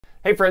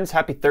Hey friends,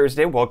 happy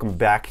Thursday. Welcome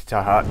back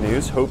to Hot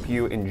News. Hope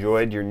you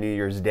enjoyed your New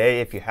Year's Day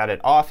if you had it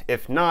off.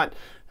 If not,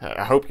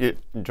 I hope you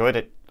enjoyed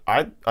it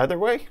either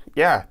way.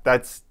 Yeah,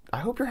 I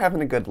hope you're having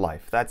a good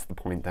life. That's the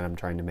point that I'm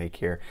trying to make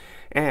here.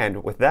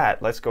 And with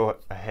that, let's go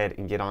ahead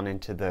and get on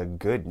into the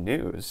good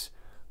news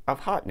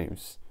of Hot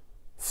News.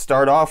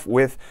 Start off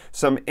with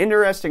some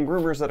interesting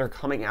rumors that are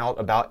coming out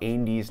about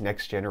AMD's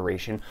next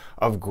generation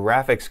of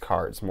graphics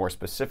cards, more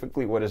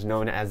specifically what is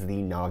known as the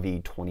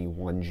Navi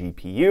 21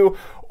 GPU,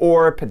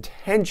 or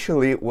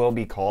potentially will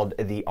be called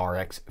the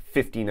RX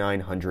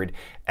 5900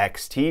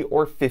 XT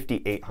or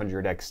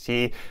 5800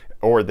 XT,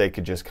 or they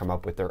could just come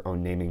up with their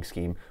own naming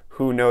scheme.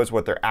 Who knows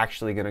what they're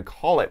actually going to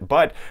call it,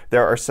 but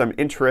there are some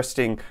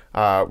interesting,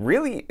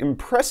 really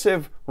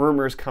impressive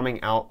rumors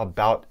coming out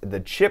about the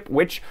chip,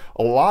 which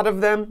a lot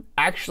of them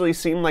actually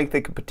seem like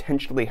they could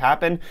potentially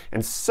happen,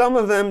 and some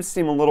of them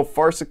seem a little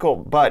farcical,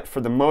 but for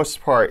the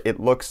most part, it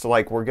looks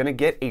like we're going to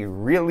get a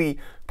really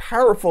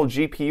powerful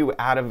GPU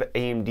out of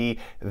AMD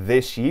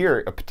this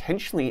year,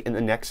 potentially in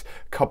the next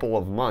couple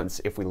of months.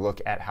 If we look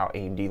at how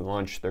AMD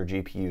launched their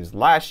GPUs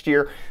last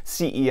year,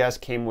 CES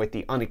came with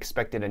the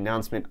unexpected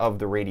announcement of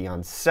the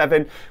Radeon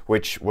 7,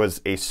 which was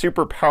a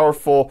super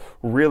powerful,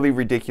 really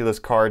ridiculous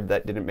card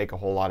that didn't make a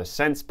whole lot of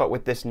sense, but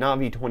with this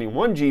Navi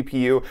 21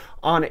 GPU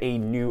on a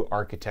new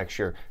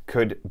architecture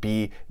could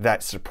be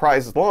that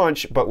surprise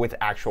launch, but with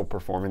actual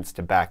performance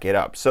to back it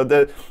up. So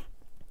the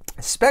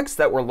specs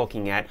that we're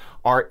looking at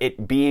are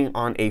it being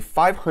on a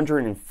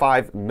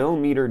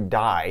 505mm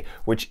die,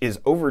 which is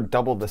over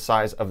double the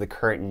size of the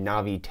current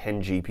Navi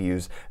 10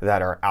 GPUs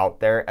that are out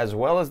there, as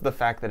well as the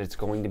fact that it's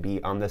going to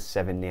be on the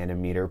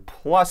 7nm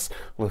plus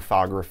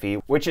lithography,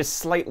 which is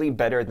slightly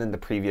better than the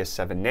previous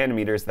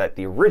 7nm that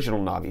the original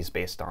Navi is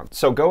based on.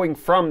 So going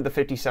from the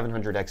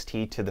 5700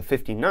 XT to the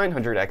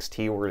 5900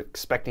 XT, we're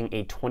expecting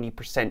a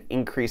 20%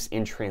 increase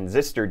in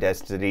transistor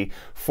density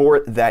for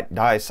that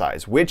die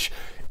size, which,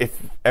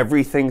 if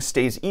everything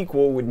stays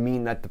equal, would mean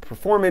that the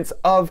performance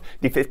of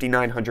the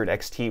 5900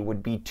 XT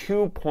would be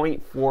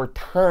 2.4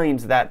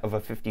 times that of a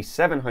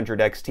 5700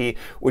 XT,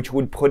 which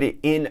would put it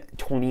in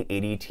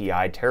 2080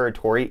 Ti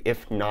territory,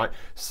 if not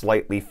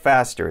slightly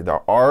faster.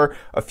 There are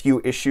a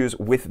few issues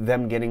with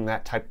them getting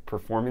that type of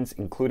performance,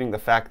 including the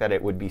fact that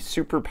it would be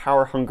super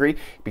power hungry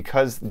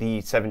because the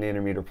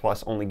 7nm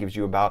plus only gives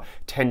you about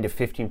 10 to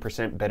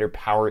 15% better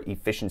power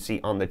efficiency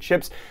on the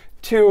chips.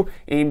 2,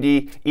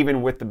 AMD,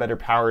 even with the better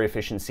power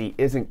efficiency,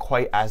 isn't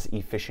quite as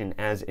efficient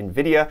as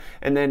NVIDIA.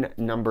 And then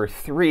number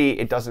 3,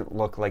 it doesn't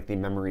look like the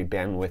memory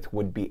bandwidth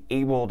would be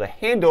able to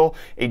handle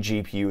a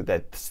GPU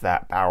that's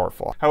that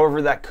powerful.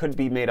 However, that could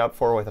be made up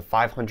for with a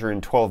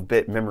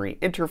 512-bit memory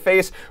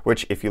interface,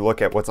 which, if you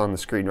look at what's on the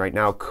screen right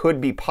now,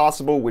 could be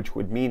possible, which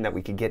would mean that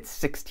we could get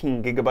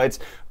 16 gigabytes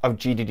of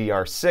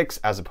GDDR6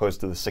 as opposed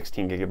to the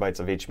 16 gigabytes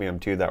of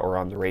HBM2 that were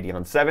on the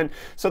Radeon 7.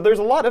 So there's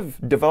a lot of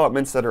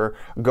developments that are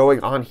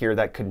going on here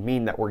that could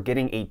mean that we're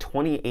getting a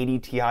 2080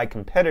 Ti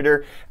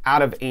competitor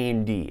out of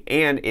AMD,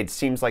 and it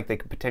seems like they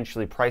could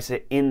potentially price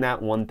it in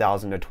that $1,000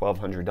 to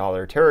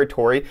 $1,200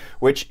 territory,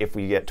 which, if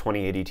we get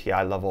 2080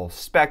 Ti level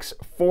specs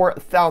for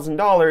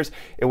 $1,000,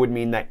 it would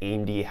mean that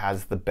AMD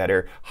has the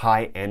better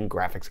high-end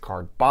graphics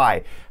card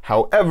buy.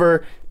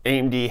 However,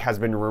 AMD has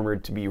been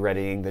rumored to be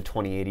readying the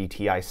 2080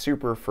 Ti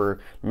Super for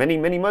many,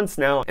 many months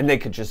now, and they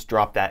could just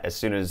drop that as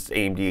soon as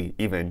AMD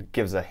even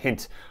gives a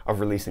hint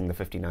of releasing the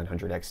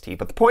 5900 XT.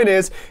 But the point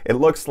is, it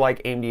looks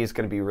like AMD is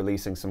going to be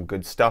releasing some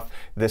good stuff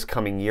this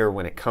coming year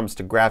when it comes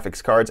to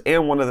graphics cards.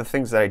 And one of the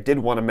things that I did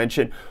want to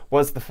mention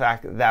was the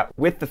fact that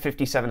with the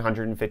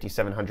 5700 and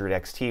 5700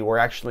 XT, we're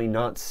actually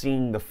not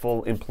seeing the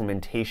full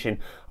implementation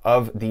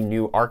of the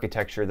new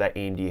architecture that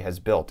AMD has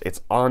built.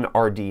 It's on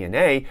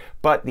RDNA,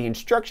 but the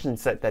instruction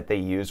set that they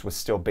used was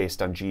still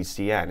based on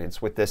GCN.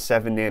 It's with this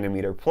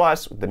 7nm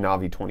plus, the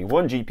Navi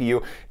 21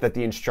 GPU, that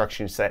the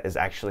instruction set is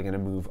actually going to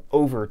move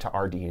over to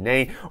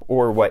RDNA,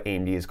 or what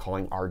AMD is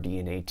calling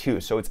RDNA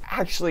 2. So it's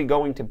actually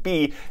going to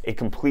be a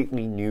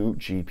completely new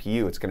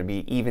GPU. It's going to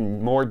be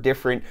even more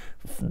different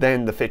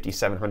than the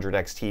 5700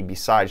 XT,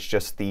 besides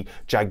just the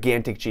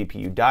gigantic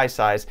GPU die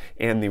size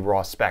and the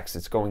raw specs.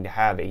 It's going to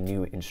have a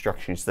new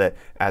instruction set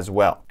as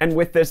well. And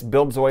with this,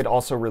 Buildzoid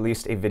also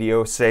released a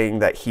video saying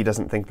that he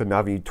doesn't think the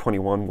Navi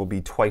 21 will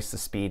be twice the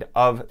speed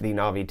of the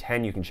Navi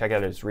 10. You can check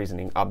out his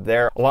reasoning up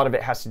there. A lot of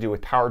it has to do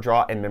with power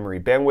draw and memory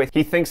bandwidth.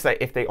 He thinks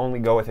that if they only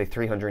go with a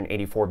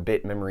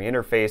 384-bit memory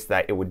interface,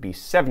 that it would be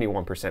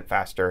 71%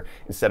 faster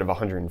instead of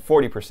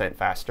 140%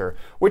 faster,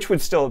 which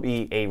would still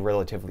be a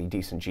relatively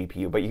decent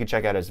GPU. But you can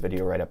check out his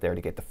video right up there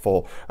to get the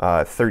full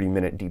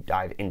 30-minute deep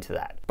dive into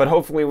that. But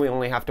hopefully we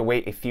only have to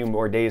wait a few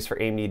more days for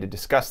AMD to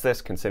discuss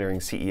this,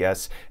 considering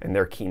CES and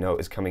their keynote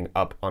is coming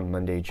up on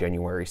Monday,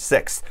 January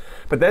 6th.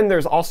 But then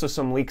there's also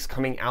some leaks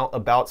coming out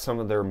about some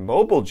of their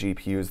mobile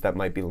GPUs that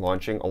might be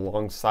launching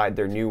alongside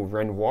their new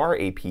Renoir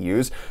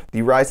APUs.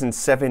 The Ryzen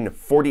 7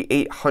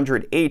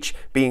 4800H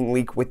being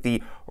leaked with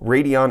the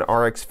Radeon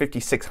RX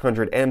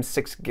 5600M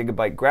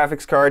 6GB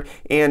graphics card,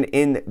 and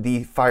in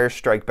the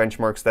Firestrike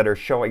benchmarks that are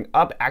showing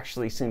up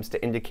actually seems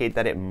to indicate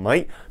that it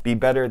might be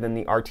better than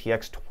the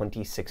RTX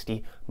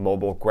 2060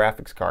 mobile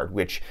graphics card,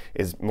 which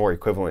is more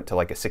equivalent to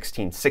like a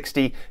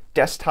 1660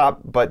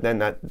 desktop, but then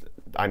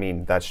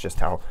that's just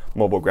how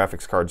mobile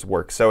graphics cards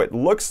work. So it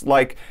looks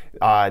like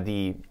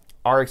the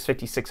RX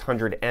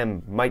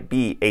 5600M might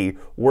be a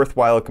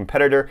worthwhile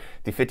competitor.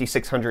 The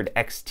 5600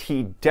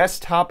 XT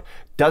desktop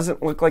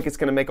doesn't look like it's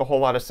going to make a whole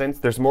lot of sense.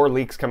 There's more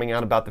leaks coming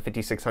out about the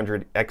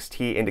 5600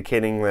 XT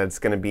indicating that it's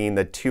going to be in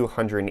the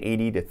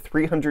 $280 to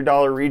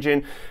 $300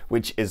 region,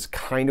 which is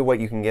kind of what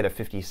you can get a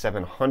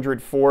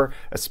 5700 for,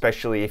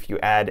 especially if you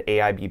add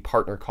AIB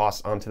partner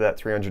costs onto that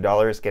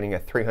 $300. Getting a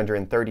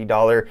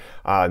 $330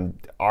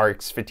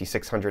 RX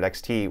 5600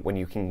 XT when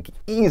you can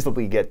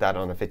easily get that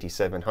on a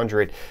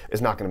 5700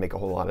 is not going to make a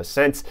whole lot of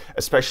sense,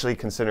 especially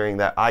considering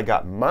that I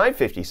got my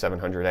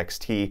 5700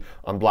 XT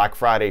on Black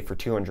Friday for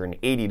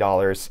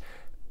 $280.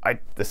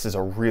 This is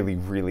a really,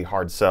 really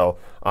hard sell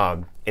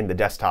in the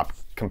desktop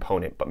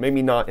component, but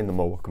maybe not in the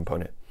mobile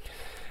component.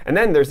 And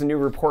then there's a new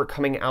report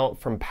coming out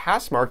from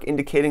Passmark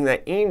indicating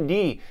that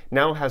AMD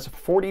now has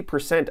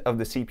 40% of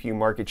the CPU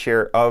market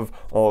share of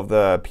all of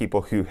the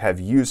people who have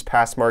used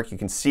Passmark. You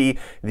can see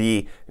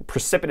the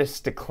precipitous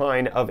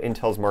decline of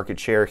Intel's market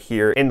share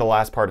here in the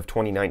last part of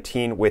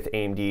 2019, with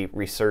AMD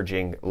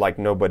resurging like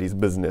nobody's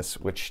business,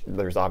 which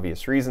there's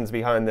obvious reasons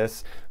behind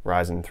this.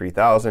 Ryzen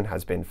 3000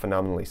 has been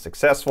phenomenally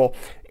successful,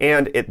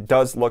 and it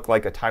does look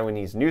like a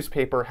Taiwanese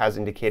newspaper has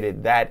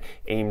indicated that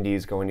AMD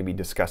is going to be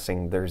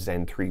discussing their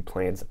Zen 3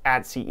 plans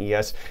at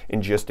CES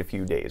in just a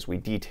few days. We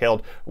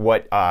detailed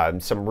what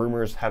some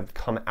rumors have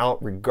come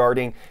out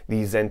regarding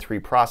the Zen 3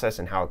 process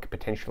and how it could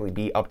potentially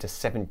be up to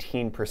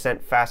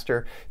 17%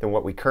 faster than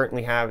what we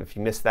currently have. If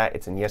you missed that,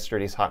 it's in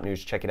yesterday's hot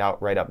news. Check it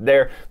out right up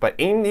there. But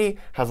AMD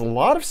has a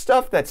lot of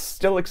stuff that's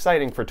still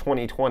exciting for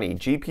 2020.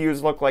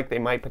 GPUs look like they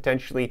might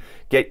potentially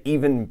get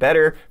even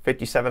better.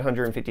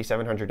 5700 and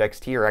 5700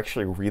 XT are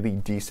actually really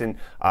decent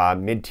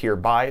mid-tier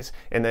buys.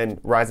 And then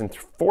Ryzen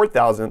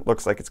 4000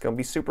 looks like it's going to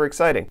be super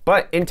exciting.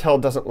 But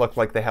Intel doesn't look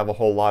like they have a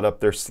whole lot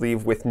up their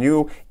sleeve, with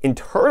new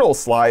internal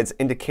slides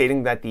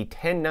indicating that the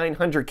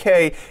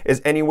 10900K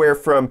is anywhere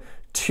from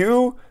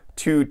 2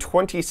 to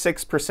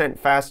 26%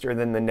 faster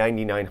than the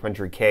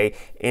 9900K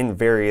in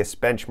various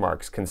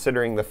benchmarks.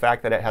 Considering the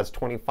fact that it has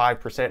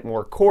 25%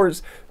 more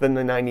cores than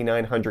the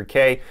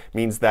 9900K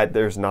means that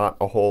there's not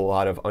a whole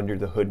lot of under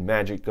the hood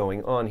magic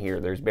going on here.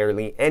 There's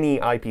barely any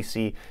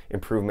IPC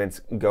improvements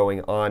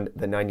going on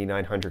the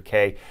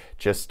 9900K,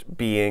 just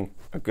being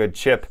a good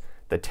chip.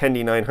 The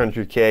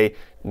 10900K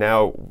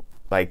now,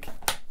 like,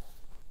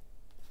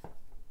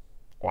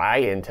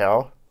 why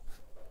Intel?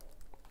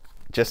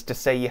 Just to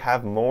say you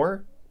have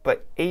more?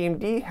 But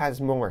AMD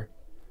has more.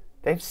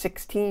 They have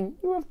 16,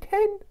 you have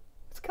 10.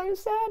 It's kind of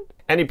sad.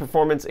 Any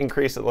performance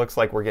increase it looks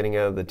like we're getting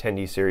out of the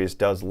 10D series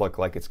does look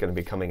like it's going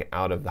to be coming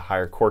out of the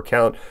higher core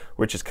count,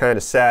 which is kind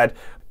of sad.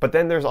 But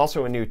then there's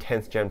also a new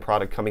 10th gen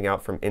product coming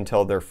out from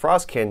Intel, their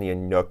Frost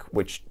Canyon NUC,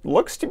 which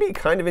looks to be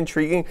kind of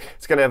intriguing.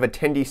 It's going to have a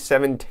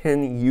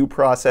 10D710U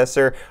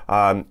processor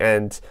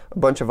and a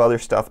bunch of other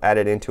stuff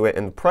added into it.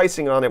 And the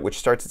pricing on it, which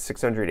starts at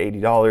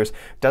 $680,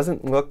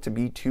 doesn't look to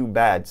be too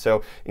bad.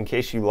 So in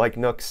case you like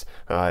NUCs,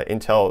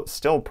 Intel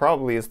still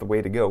probably is the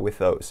way to go with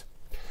those.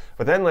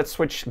 But then let's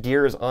switch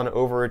gears on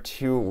over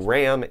to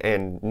RAM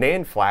and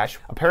NAND flash.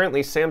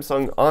 Apparently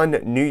Samsung on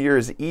New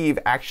Year's Eve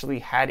actually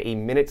had a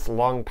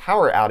minutes-long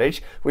power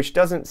outage, which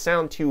doesn't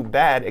sound too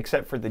bad,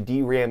 except for the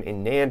DRAM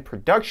and NAND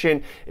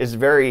production is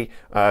very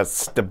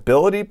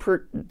stability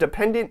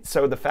dependent.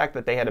 So the fact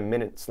that they had a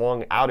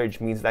minutes-long outage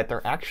means that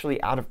they're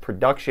actually out of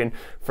production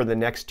for the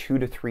next 2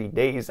 to 3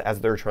 days as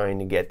they're trying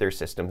to get their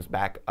systems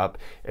back up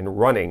and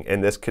running.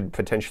 And this could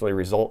potentially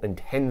result in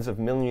tens of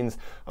millions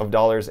of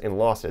dollars in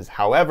losses.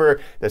 However,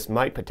 this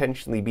might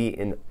potentially be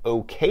an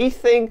okay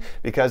thing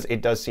because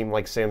it does seem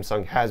like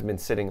Samsung has been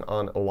sitting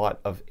on a lot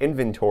of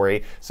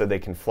inventory, so they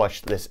can flush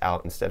this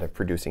out instead of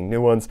producing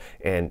new ones,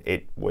 and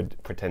it would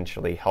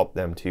potentially help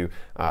them to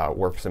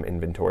work some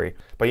inventory.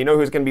 But you know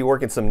who's going to be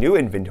working some new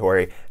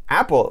inventory?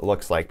 Apple, it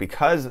looks like,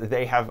 because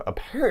they have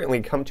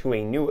apparently come to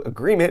a new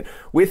agreement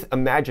with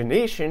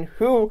Imagination,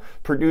 who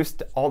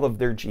produced all of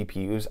their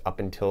GPUs up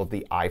until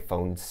the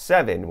iPhone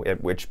 7,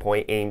 at which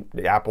point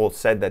Apple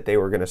said that they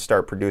were going to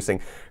start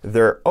producing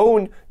their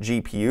own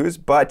GPUs,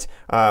 but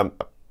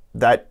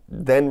that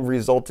then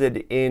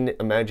resulted in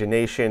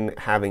Imagination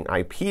having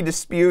IP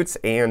disputes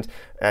and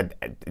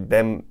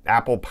them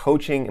Apple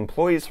poaching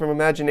employees from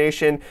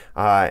Imagination,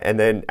 and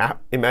then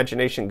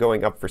Imagination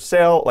going up for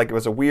sale. Like, it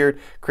was a weird,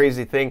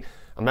 crazy thing.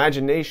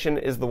 Imagination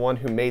is the one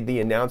who made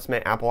the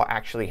announcement. Apple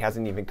actually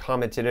hasn't even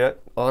commented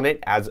on it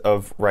as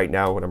of right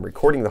now when I'm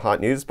recording the hot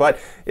news, but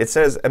it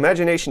says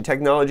Imagination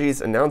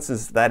Technologies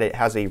announces that it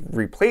has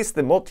replaced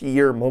the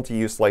multi-year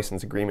multi-use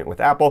license agreement with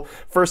Apple,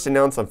 first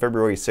announced on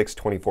February 6,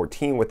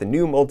 2014, with a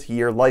new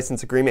multi-year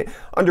license agreement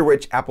under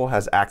which Apple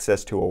has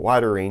access to a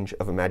wider range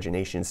of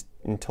Imagination's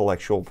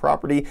intellectual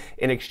property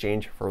in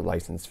exchange for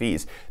license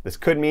fees. This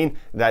could mean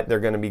that they're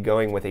going to be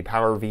going with a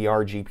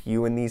PowerVR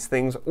GPU in these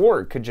things,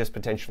 or it could just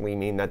potentially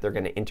mean that they're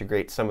going to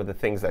integrate some of the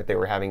things that they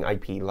were having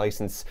IP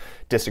license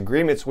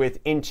disagreements with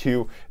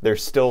into their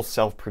still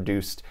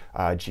self-produced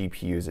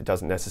GPUs. It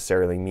doesn't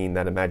necessarily mean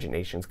that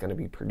Imagination is going to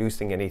be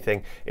producing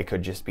anything. It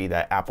could just be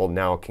that Apple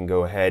now can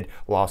go ahead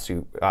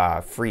lawsuit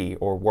free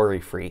or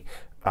worry-free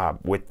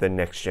with the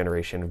next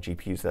generation of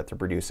GPUs that they're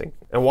producing.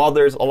 And while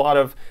there's a lot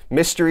of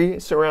mystery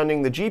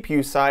surrounding the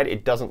GPU side,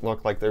 it doesn't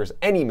look like there's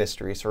any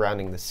mystery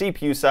surrounding the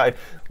CPU side,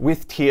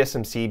 with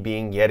TSMC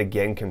being yet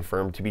again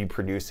confirmed to be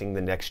producing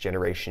the next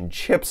generation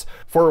chips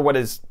for what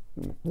is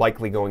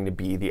likely going to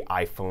be the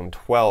iPhone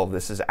 12.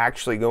 This is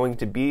actually going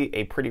to be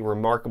a pretty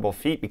remarkable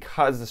feat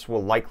because this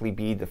will likely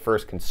be the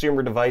first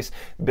consumer device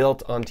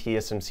built on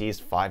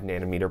TSMC's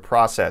 5nm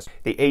process.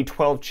 The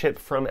A12 chip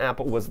from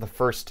Apple was the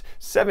first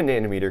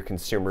 7nm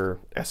consumer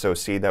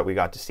SoC that we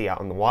got to see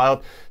out in the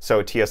wild.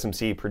 So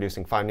TSMC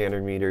producing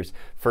 5nm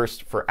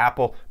first for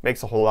Apple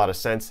makes a whole lot of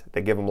sense.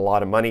 They give them a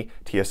lot of money.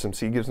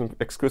 TSMC gives them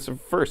exclusive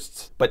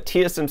firsts. But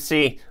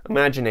TSMC,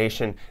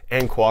 Imagination,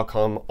 and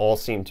Qualcomm all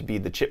seem to be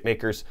the chip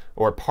makers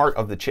or part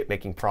of the chip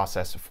making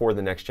process for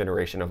the next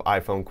generation of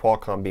iPhone,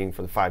 Qualcomm being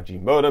for the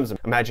 5G modems,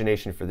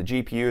 Imagination for the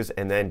GPUs,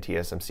 and then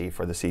TSMC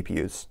for the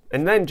CPUs.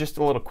 And then just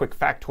a little quick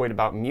factoid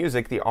about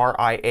music, the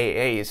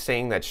RIAA is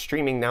saying that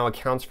streaming now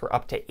accounts for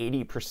up to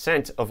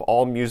 80% of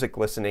all music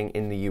listening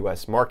in the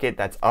US market.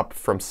 That's up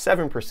from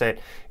 7%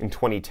 in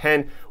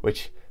 2010,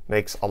 which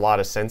makes a lot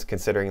of sense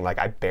considering like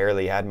I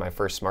barely had my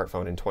first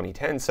smartphone in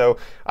 2010, so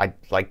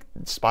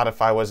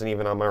Spotify wasn't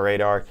even on my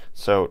radar.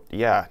 So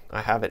yeah, I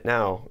have it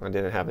now. I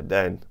didn't have it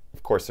then.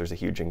 Of course, there's a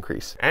huge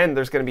increase. And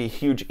there's going to be a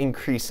huge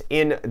increase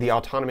in the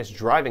autonomous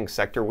driving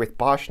sector, with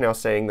Bosch now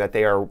saying that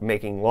they are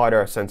making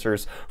LiDAR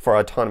sensors for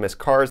autonomous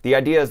cars. The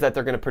idea is that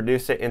they're going to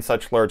produce it in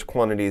such large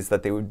quantities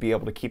that they would be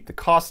able to keep the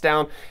cost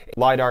down.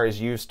 LiDAR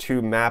is used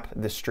to map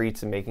the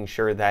streets and making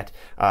sure that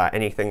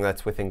anything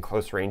that's within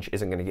close range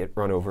isn't going to get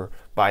run over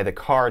by the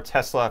car.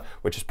 Tesla,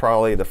 which is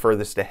probably the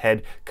furthest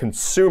ahead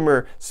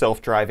consumer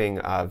self-driving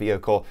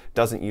vehicle,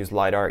 doesn't use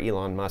LiDAR.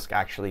 Elon Musk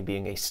actually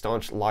being a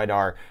staunch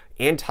LiDAR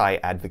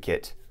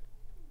anti-advocate.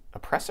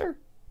 Oppressor?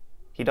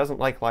 He doesn't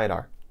like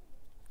LiDAR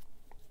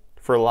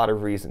for a lot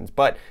of reasons,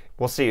 but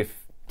we'll see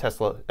if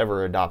Tesla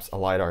ever adopts a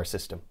LiDAR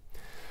system.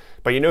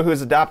 But you know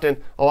who's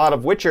adopting a lot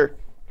of Witcher?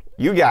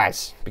 You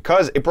guys,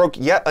 because it broke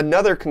yet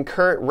another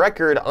concurrent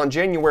record on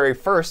January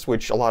 1st,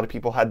 which a lot of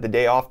people had the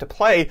day off to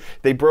play.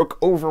 They broke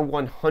over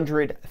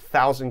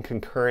 100,000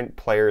 concurrent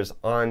players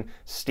on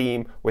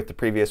Steam, with the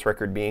previous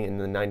record being in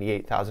the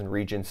 98,000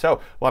 region. So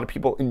a lot of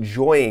people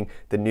enjoying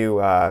the new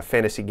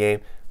fantasy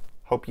game.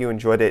 Hope you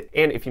enjoyed it.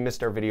 And if you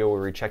missed our video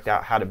where we checked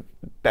out how to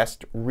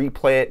best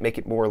replay it, make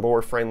it more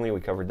lore friendly,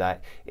 we covered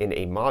that in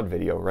a mod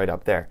video right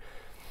up there.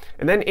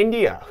 And then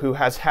India, who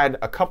has had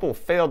a couple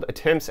failed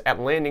attempts at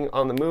landing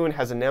on the moon,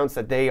 has announced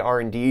that they are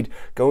indeed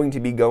going to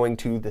be going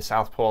to the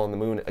South Pole on the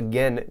moon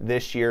again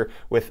this year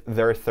with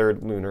their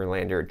third lunar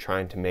lander,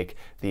 trying to make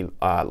the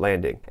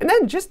landing. And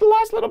then just the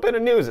last little bit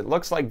of news, it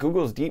looks like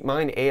Google's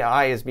DeepMind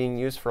AI is being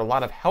used for a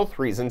lot of health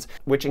reasons,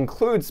 which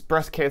includes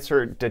breast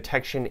cancer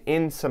detection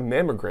in some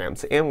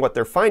mammograms. And what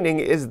they're finding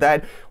is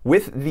that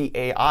with the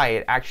AI,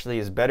 it actually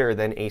is better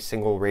than a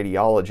single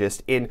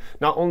radiologist in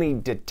not only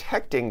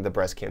detecting the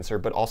breast cancer,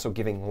 but also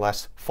giving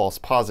less false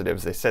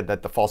positives. They said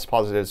that the false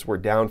positives were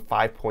down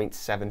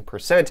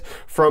 5.7%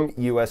 from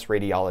US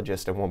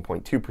radiologists and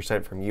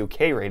 1.2% from UK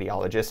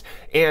radiologists,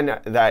 and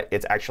that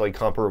it's actually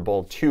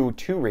comparable to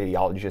two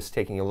radiologists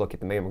taking a look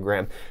at the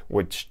mammogram,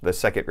 which the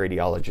second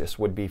radiologist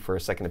would be for a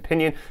second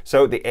opinion.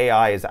 So the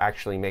AI is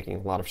actually making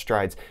a lot of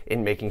strides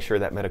in making sure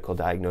that medical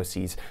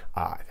diagnoses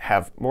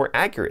have more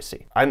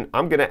accuracy. I'm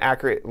going to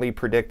accurately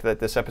predict that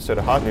this episode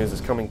of Hot News is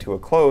coming to a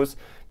close.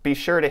 Be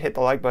sure to hit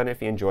the like button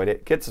if you enjoyed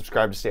it. Get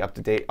subscribed to stay up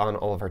to date on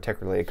all of our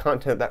tech-related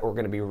content that we're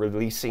going to be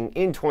releasing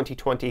in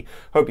 2020.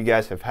 Hope you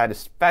guys have had a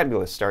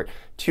fabulous start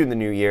to the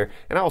new year,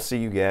 and I will see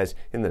you guys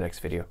in the next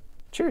video.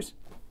 Cheers.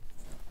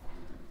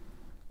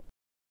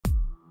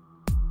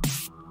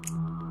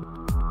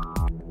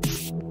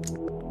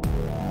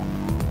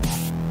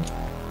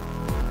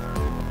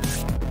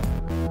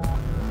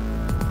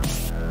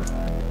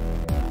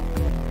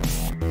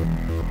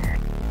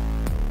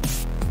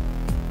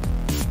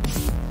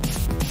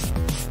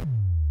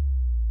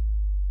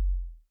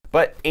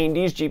 But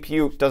AMD's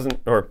GPU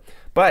doesn't,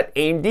 but